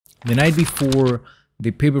The night before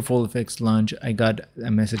the PaperFold Fx launch, I got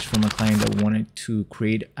a message from a client that wanted to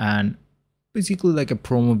create basically like a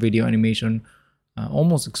promo video animation,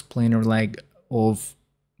 almost explainer like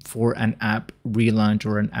for an app relaunch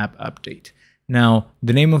or an app update. Now,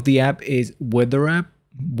 the name of the app is Weather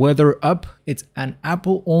Up. It's an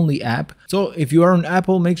Apple only app. So if you are on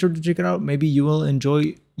Apple, make sure to check it out. Maybe you will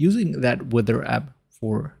enjoy using that weather app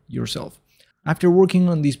for yourself. After working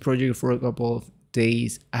on this project for a couple of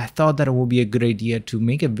days, I thought that it would be a good idea to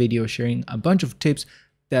make a video sharing a bunch of tips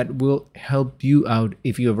that will help you out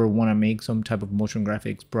if you ever want to make some type of motion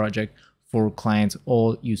graphics project for clients,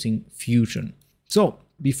 all using Fusion. So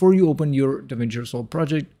before you open your DaVinci Resolve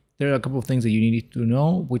project, there are a couple of things that you need to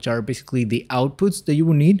know, which are basically the outputs that you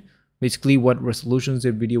will need, basically what resolutions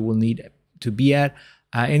the video will need to be at.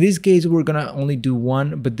 In this case, we're gonna only do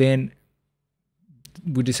one, but then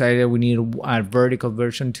we decided we need a vertical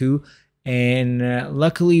version too. And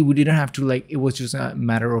luckily we didn't have to, like, it was just a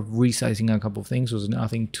matter of resizing a couple of things. It was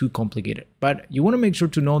nothing too complicated, but you want to make sure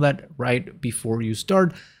to know that right before you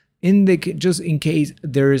start, just in case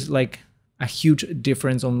there is like a huge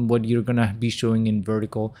difference on what you're gonna be showing in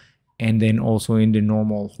vertical and then also in the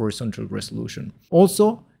normal horizontal resolution.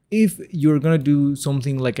 Also, if you're gonna do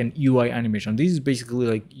something like an UI animation, this is basically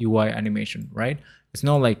like UI animation, right? It's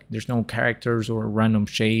not like there's no characters or random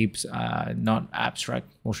shapes, not abstract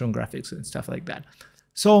motion graphics and stuff like that.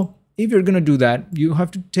 So if you're gonna do that, you have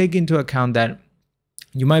to take into account that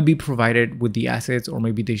you might be provided with the assets, or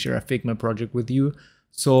maybe they share a Figma project with you.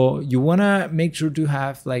 So you wanna make sure to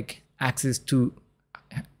have like access to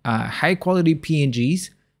high quality PNGs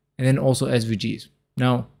and then also SVGs.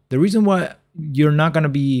 Now, the reason why you're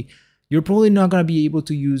probably not gonna be able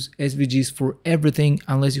to use SVGs for everything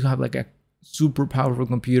unless you have like a super powerful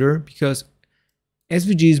computer, because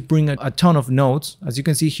SVGs bring a ton of nodes. As you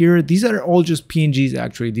can see here, these are all just PNGs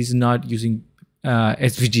actually. This is not using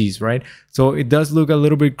SVGs, right? So it does look a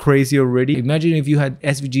little bit crazy already. Imagine if you had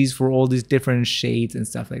SVGs for all these different shades and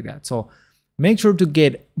stuff like that. So make sure to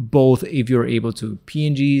get both if you're able to.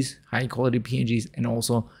 PNGs, high quality PNGs, and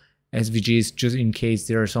also SVGs, just in case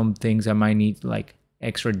there are some things that might need like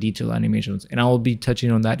extra detail animations. And I will be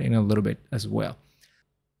touching on that in a little bit as well.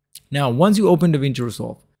 Now, once you open DaVinci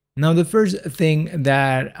Resolve, now the first thing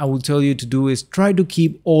that I will tell you to do is try to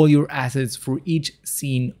keep all your assets for each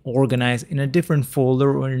scene organized in a different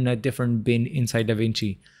folder or in a different bin inside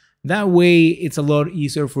DaVinci. That way, it's a lot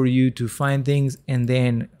easier for you to find things and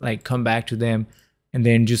then like come back to them and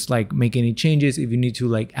then just like make any changes. If you need to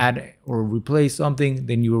like add or replace something,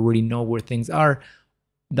 then you already know where things are.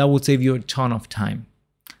 That will save you a ton of time.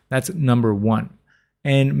 That's number one.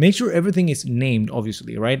 And make sure everything is named,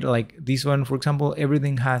 obviously, right? Like this one, for example,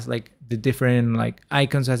 everything has like the different like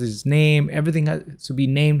icons has its name. Everything has to be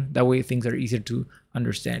named. That way things are easier to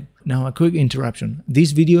understand. Now, a quick interruption.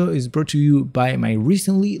 This video is brought to you by my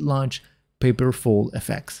recently launched PaperFold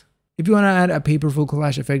Fx. If you want to add a PaperFold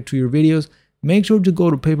collage effect to your videos, make sure to go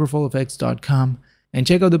to paperfoldfx.com and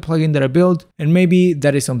check out the plugin that I built. And maybe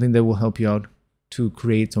that is something that will help you out to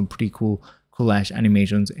create some pretty cool collage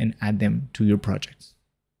animations and add them to your projects.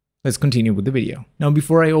 Let's continue with the video. Now,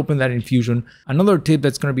 before I open that in Fusion, another tip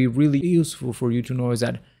that's going to be really useful for you to know is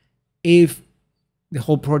that if the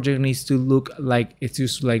whole project needs to look like it's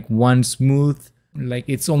just like one smooth, like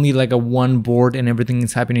it's only like a one board and everything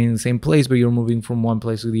is happening in the same place, but you're moving from one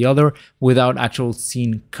place to the other without actual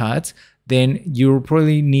scene cuts, then you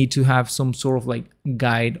probably need to have some sort of like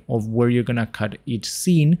guide of where you're going to cut each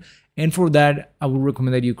scene. And for that, I would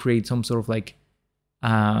recommend that you create some sort of like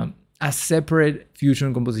a separate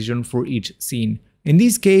Fusion composition for each scene. In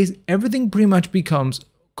this case, everything pretty much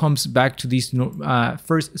comes back to this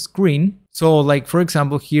first screen. So like, for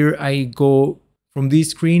example, here I go from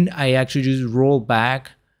this screen, I actually just roll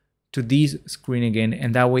back to this screen again.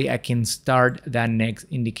 And that way I can start that next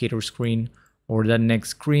indicator screen or that next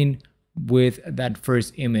screen with that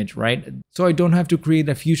first image, right? So I don't have to create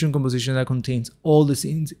a Fusion composition that contains all the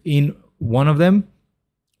scenes in one of them,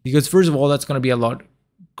 because first of all, that's going to be a lot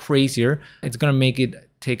crazier. It's going to make it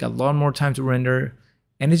take a lot more time to render,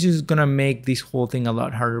 and it's just going to make this whole thing a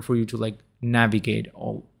lot harder for you to like navigate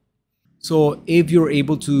all. So if you're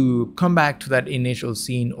able to come back to that initial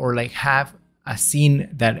scene, or like have a scene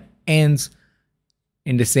that ends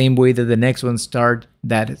in the same way that the next one starts,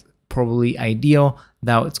 that is probably ideal.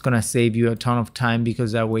 Now it's going to save you a ton of time,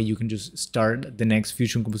 because that way you can just start the next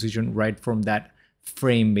Fusion composition right from that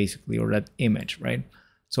frame basically, or that image, right?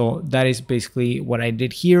 So that is basically what I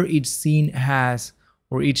did here. Each scene has,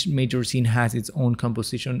 or each major scene has its own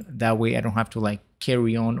composition. That way I don't have to like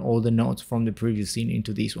carry on all the nodes from the previous scene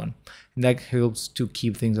into this one. And that helps to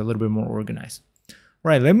keep things a little bit more organized. All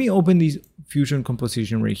right, let me open this Fusion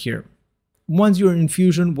composition right here. Once you're in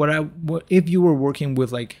Fusion, if you were working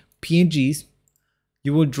with like PNGs,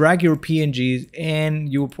 you will drag your PNGs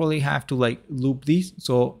and you will probably have to like loop these.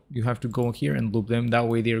 So you have to go here and loop them. That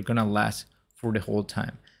way they're gonna last for the whole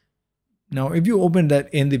time. Now, if you open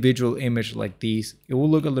that individual image like these, it will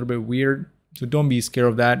look a little bit weird. So don't be scared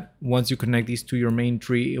of that. Once you connect these to your main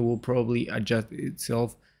tree, it will probably adjust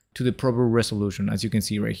itself to the proper resolution, as you can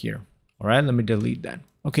see right here. All right, let me delete that.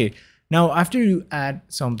 Okay, now after you add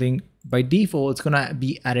something, by default, it's gonna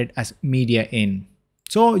be added as media in.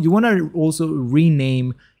 So you wanna also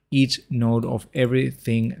rename each node of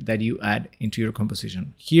everything that you add into your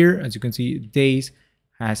composition. Here, as you can see, days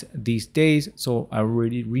has these days. So I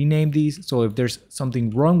already renamed these. So if there's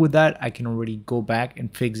something wrong with that, I can already go back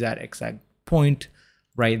and fix that exact point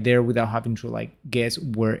right there without having to like guess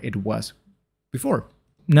where it was before.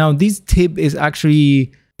 Now, this tip is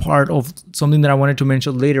actually part of something that I wanted to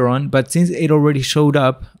mention later on, but since it already showed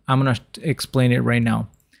up, I'm gonna explain it right now.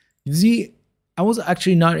 You see, I was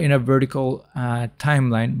actually not in a vertical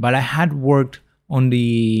timeline, but I had worked on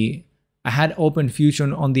I had opened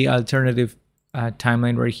Fusion on the alternative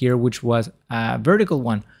timeline right here, which was a vertical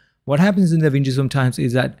one. What happens in DaVinci sometimes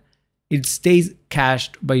is that it stays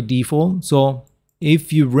cached by default. So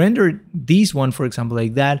if you render this one, for example,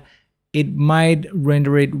 like that, it might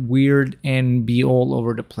render it weird and be all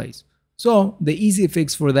over the place. So the easy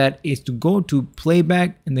fix for that is to go to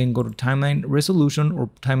playback and then go to timeline resolution or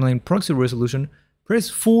timeline proxy resolution, press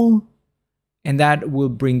full, and that will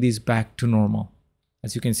bring this back to normal,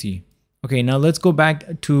 as you can see. Okay, now let's go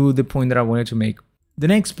back to the point that I wanted to make. The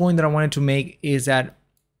next point that I wanted to make is that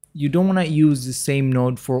you don't want to use the same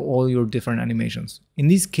node for all your different animations. In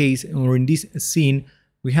this case, or in this scene,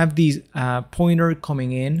 we have these pointer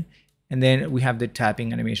coming in, and then we have the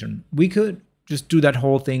tapping animation. We could just do that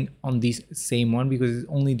whole thing on this same one because it's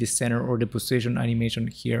only the center or the position animation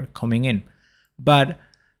here coming in. But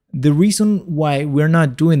the reason why we're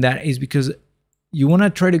not doing that is because you want to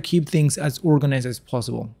try to keep things as organized as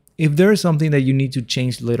possible. If there is something that you need to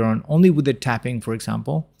change later on, only with the tapping, for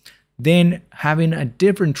example, then having a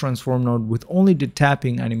different transform node with only the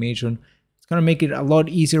tapping animation, it's going to make it a lot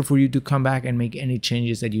easier for you to come back and make any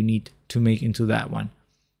changes that you need to make into that one.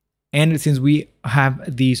 And since we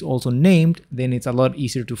have these also named, then it's a lot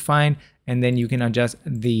easier to find, and then you can adjust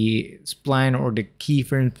the spline or the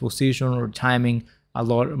keyframe position or timing a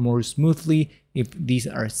lot more smoothly if these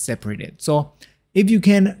are separated. So if you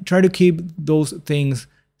can try to keep those things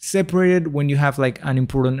separated when you have like an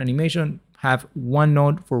important animation, have one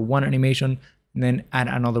node for one animation and then add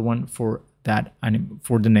another one for that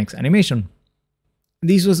for the next animation.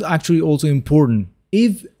 This was actually also important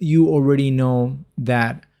if you already know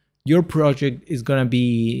that your project is going to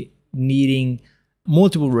be needing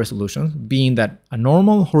multiple resolutions, being that a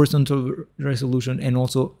normal horizontal resolution and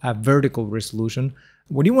also a vertical resolution.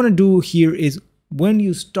 What you want to do here is when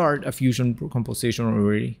you start a Fusion composition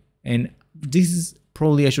already, and this is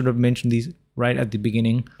probably, I should have mentioned this right at the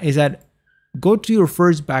beginning, is that go to your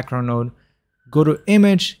first background node, go to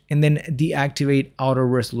image, and then deactivate auto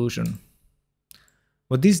resolution.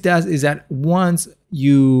 What this does is that once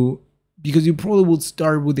because you probably will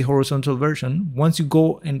start with the horizontal version, once you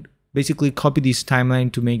go and basically copy this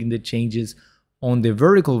timeline to make the changes on the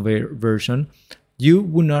vertical version, you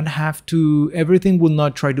will not have to, everything will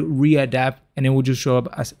not try to readapt, and it will just show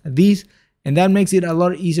up as this. And that makes it a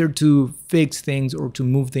lot easier to fix things or to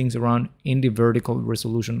move things around in the vertical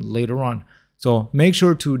resolution later on. So make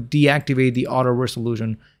sure to deactivate the auto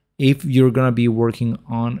resolution if you're gonna be working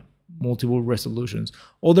on multiple resolutions.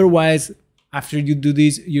 Otherwise, after you do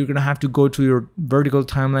this, you're gonna have to go to your vertical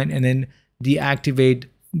timeline and then deactivate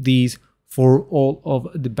these for all of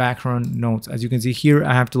the background nodes. As you can see here,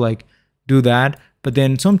 I have to like do that. But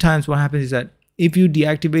then sometimes what happens is that if you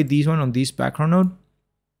deactivate this one on this background node,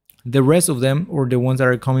 the rest of them, or the ones that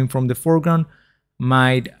are coming from the foreground,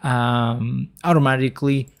 might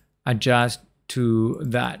automatically adjust to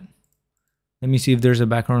that. Let me see if there's a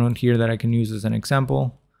background node here that I can use as an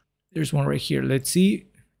example. There's one right here. Let's see.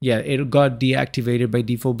 Yeah, it got deactivated by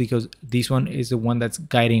default because this one is the one that's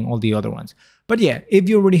guiding all the other ones. But yeah, if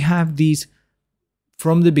you already have these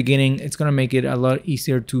from the beginning, it's gonna make it a lot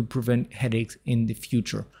easier to prevent headaches in the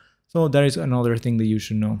future. So that is another thing that you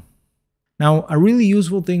should know. Now, a really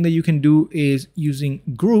useful thing that you can do is using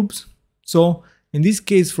groups. So in this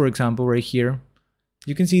case, for example, right here,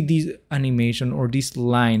 you can see these animation or these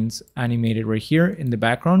lines animated right here in the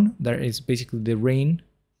background. That is basically the rain.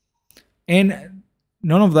 And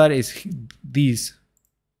none of that is these.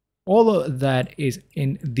 All of that is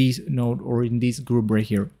in this node or in this group right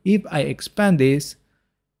here. If I expand this,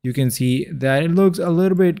 you can see that it looks a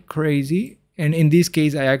little bit crazy. And in this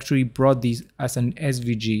case, I actually brought these as an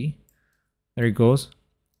SVG. There it goes.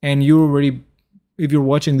 And you already, if you're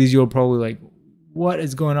watching this, you're probably like, what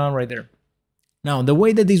is going on right there? Now, the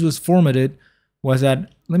way that this was formatted was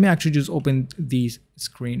that, let me actually just open this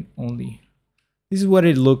screen only. This is what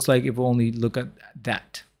it looks like if we only look at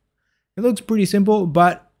that. It looks pretty simple,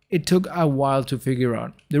 but it took a while to figure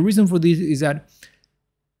out. The reason for this is that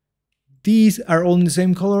these are all in the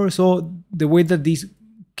same color. So the way that these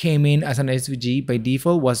came in as an SVG by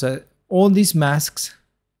default was that all these masks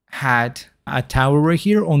had a tower right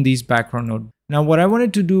here on this background node. Now, what I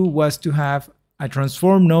wanted to do was to have a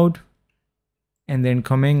transform node and then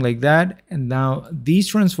coming like that. And now this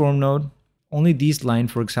transform node, only this line,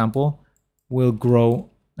 for example, will grow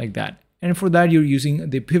like that. And for that, you're using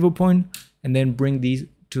the pivot point and then bring these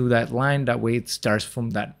to that line. That way it starts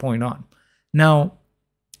from that point on. Now,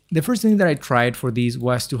 the first thing that I tried for these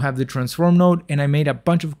was to have the transform node, and I made a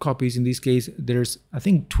bunch of copies. In this case, there's, I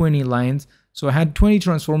think, 20 lines. So I had 20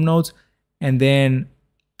 transform nodes, and then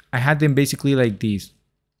I had them basically like these.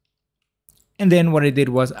 And then what I did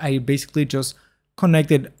was I basically just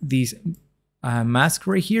connected these masks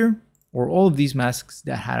right here, or all of these masks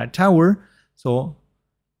that had a tower. So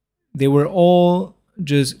they were all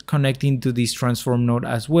just connecting to this transform node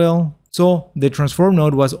as well. So the transform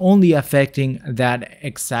node was only affecting that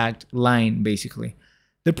exact line, basically.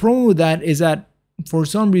 The problem with that is that for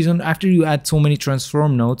some reason, after you add so many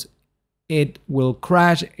transform nodes, it will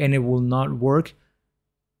crash and it will not work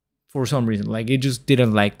for some reason. Like, it just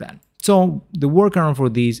didn't like that. So the workaround for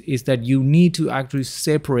these is that you need to actually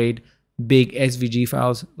separate big SVG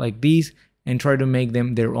files like these and try to make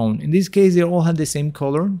them their own. In this case, they all had the same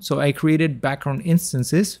color. So I created background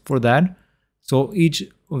instances for that. So each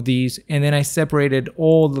of these, and then I separated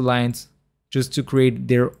all the lines just to create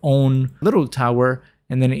their own little tower.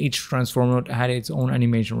 And then each transform node had its own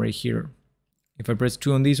animation right here. If I press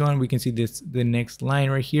 2 on this one, we can see this, the next line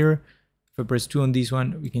right here. If I press 2 on this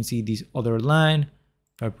one, we can see this other line.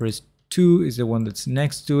 If I press 2 is the one that's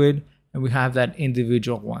next to it. And we have that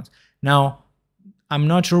individual ones. Now, I'm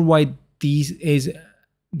not sure why this is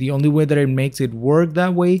the only way that it makes it work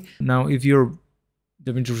that way. Now, if your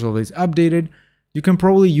DaVinci Resolve is updated, you can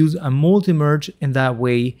probably use a multi-merge and that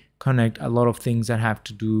way connect a lot of things that have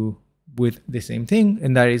to do with the same thing.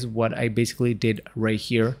 And that is what I basically did right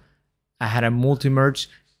here. I had a multi-merge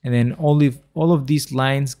and then all of these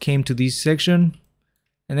lines came to this section.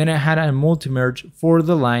 And then I had a multi-merge for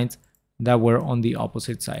the lines that were on the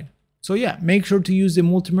opposite side. So yeah, make sure to use the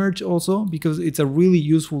multi-merge also, because it's a really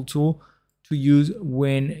useful tool to use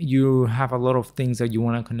when you have a lot of things that you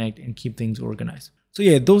want to connect and keep things organized. So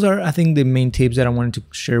yeah, those are, I think, the main tips that I wanted to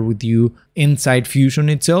share with you inside Fusion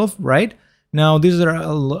itself, right? Now, these are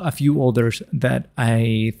a few others that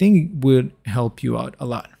I think would help you out a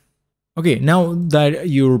lot. Okay, now that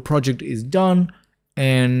your project is done,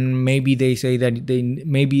 and maybe they say that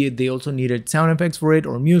they also needed sound effects for it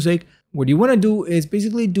or music, what you want to do is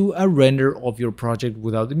basically do a render of your project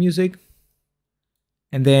without the music,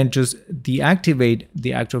 and then just deactivate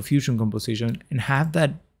the actual Fusion composition and have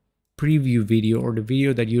that preview video or the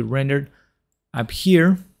video that you rendered up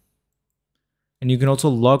here. And you can also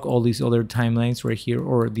lock all these other timelines right here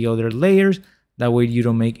or the other layers. That way you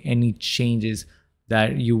don't make any changes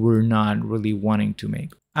that you were not really wanting to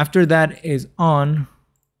make. After that is on,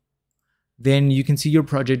 then you can see your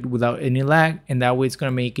project without any lag, and that way it's going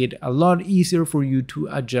to make it a lot easier for you to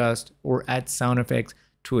adjust or add sound effects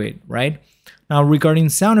to it, right? Now, regarding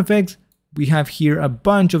sound effects, we have here a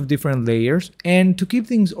bunch of different layers, and to keep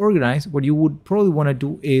things organized, what you would probably want to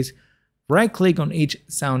do is right click on each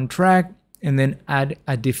soundtrack and then add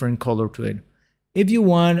a different color to it. If you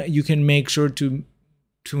want, you can make sure to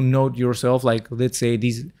note yourself, like let's say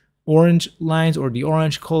these orange lines or the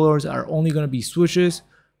orange colors are only going to be swooshes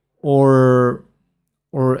or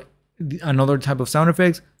another type of sound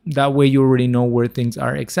effects. That way you already know where things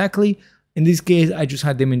are exactly. In this case, I just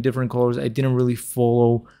had them in different colors. I didn't really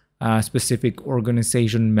follow a specific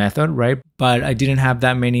organization method, right? But I didn't have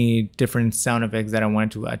that many different sound effects that I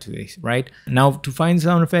wanted to add to this, right? Now, to find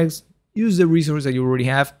sound effects, use the resource that you already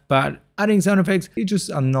have, but adding sound effects is just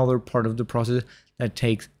another part of the process that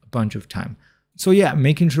takes a bunch of time. So yeah,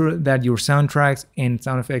 making sure that your soundtracks and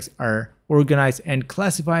sound effects are organized and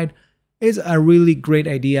classified is a really great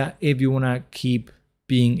idea if you want to keep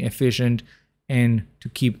being efficient and to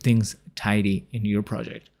keep things tidy in your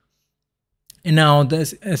project. And now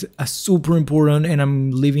this is a super important, and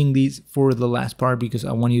I'm leaving these for the last part because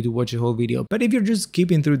I want you to watch the whole video. But if you're just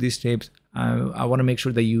skipping through these tips, I want to make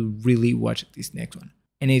sure that you really watch this next one,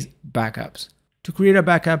 and it's backups. To create a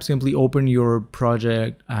backup, simply open your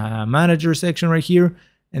project manager section right here,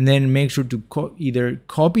 and then make sure to either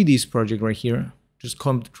copy this project right here, just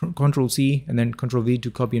Control C and then Control V to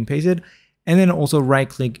copy and paste it, and then also right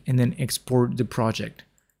click and then export the project.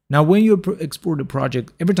 Now, when you export the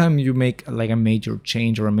project, every time you make like a major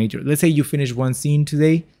change or let's say you finish one scene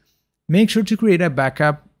today, make sure to create a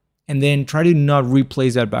backup and then try to not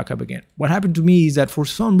replace that backup again. What happened to me is that for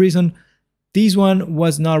some reason, this one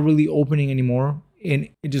was not really opening anymore and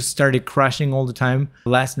it just started crashing all the time.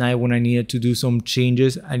 Last night when I needed to do some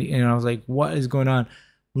changes and I was like, what is going on?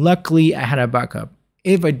 Luckily, I had a backup.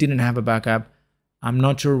 If I didn't have a backup, I'm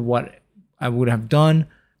not sure what I would have done.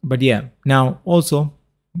 But yeah, now also,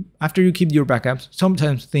 after you keep your backups,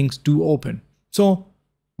 sometimes things do open. So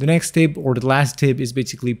the next tip or the last tip is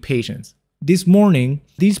basically patience. This morning,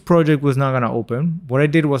 this project was not gonna open. What I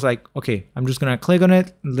did was like, okay, I'm just gonna click on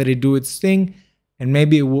it, let it do its thing, and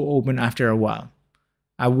maybe it will open after a while.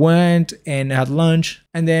 I went and had lunch,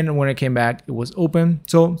 and then when I came back, it was open.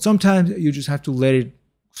 So sometimes you just have to let it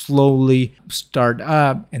slowly start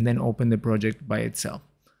up and then open the project by itself.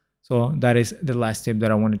 So that is the last tip that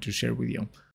I wanted to share with you.